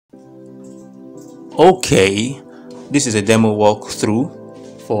Okay, this is a demo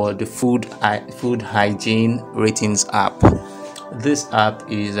walkthrough for the Food Hygiene Ratings app. This app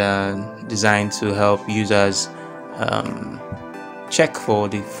is designed to help users um, check for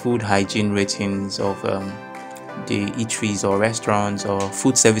the food hygiene ratings of the eateries or restaurants or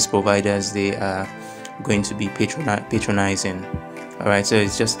food service providers they are going to be patronizing. All right, so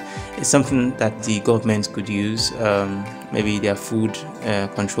it's something that the government could use, maybe their food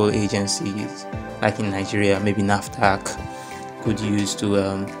control agencies like in Nigeria, maybe NAFTAC could use to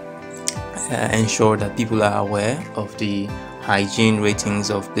ensure that people are aware of the hygiene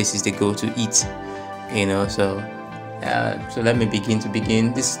ratings of places they go to eat, so let me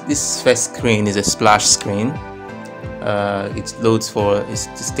begin. This first screen is a splash screen. It stays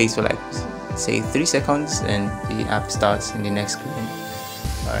for like say 3 seconds and the app starts in the next screen.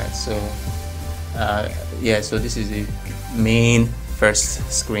 All right, so so this is the main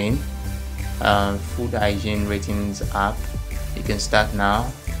first screen. Food Hygiene Ratings app. You can start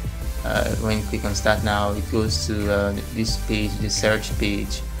now. When you click on start now, it goes to this page, the search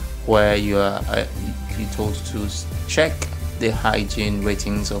page, where you're told to check the hygiene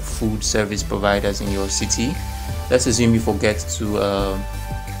ratings of food service providers in your city. Let's assume you forget to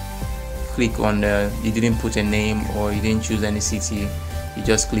click on you didn't put a name or you didn't choose any city. You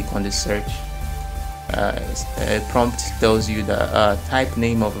just click on the search. A prompt tells you the type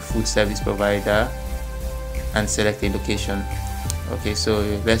name of a food service provider and select a location. Okay, so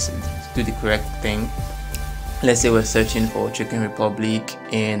let's do the correct thing. Let's say we're searching for Chicken Republic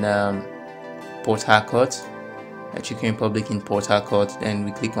in Port Harcourt. Chicken Republic in Port Harcourt. Then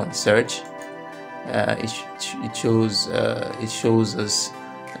we click on search. It shows us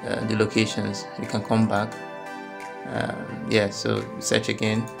the locations. You can come back. So search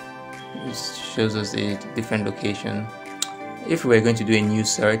again. It shows us the different location. If we're going to do a new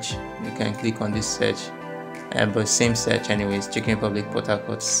search, you can click on this search, but same search anyways. Chicken Republic, Port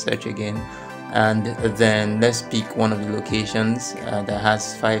Harcourt, search again, and then let's pick one of the locations that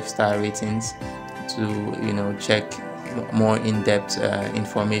has 5-star ratings to check more in-depth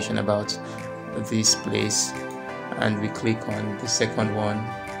information about this place, and we click on the second one.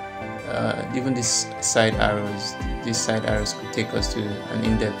 Even these side arrows could take us to an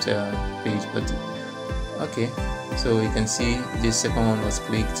in-depth page, but okay, so you can see this second one was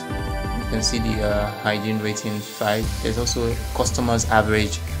clicked. You can see the hygiene rating 5. There's also a customer's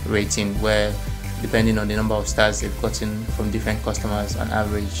average rating, where depending on the number of stars they've gotten from different customers, an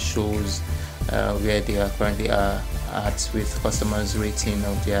average shows where they are currently at with customers rating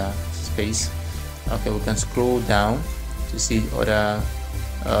of their space. Okay, we can scroll down to see other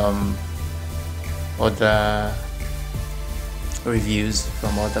reviews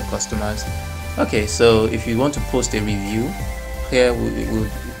from other customers. Okay, so if you want to post a review, here we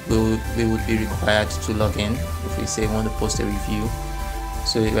would be required to log in. If we say we want to post a review,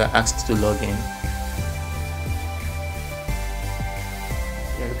 so we are asked to log in.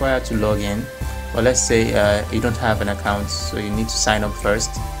 You're required to log in, but let's say you don't have an account, so you need to sign up first.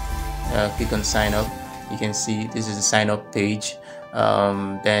 Click on sign up. You can see this is the sign up page.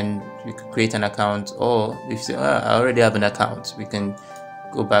 Then you could create an account, or if you say, I already have an account, we can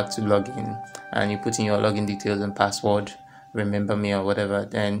go back to login and you put in your login details and password, remember me or whatever.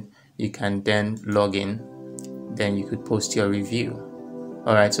 Then you can then log in, then you could post your review.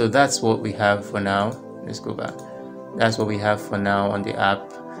 All right, so that's what we have for now. Let's go back. That's what we have for now on the app.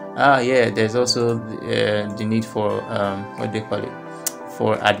 There's also the need for what they call it,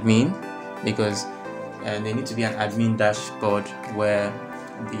 for admin, because there need to be an admin dashboard where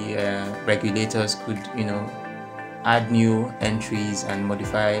the regulators could add new entries and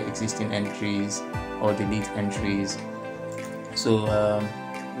modify existing entries or delete entries. So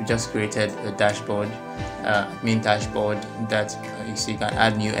we just created a dashboard, admin dashboard, that you see you can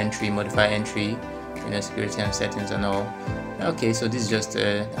add new entry, modify entry, security and settings and all. Okay, so this is just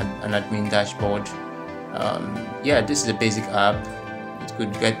an admin dashboard. This is a basic app. It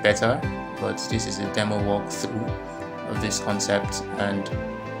could get better, but this is a demo walkthrough of this concept, and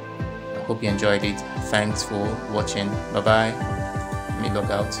I hope you enjoyed it. Thanks for watching. Bye bye. Let me log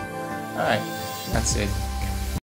out. Alright, that's it.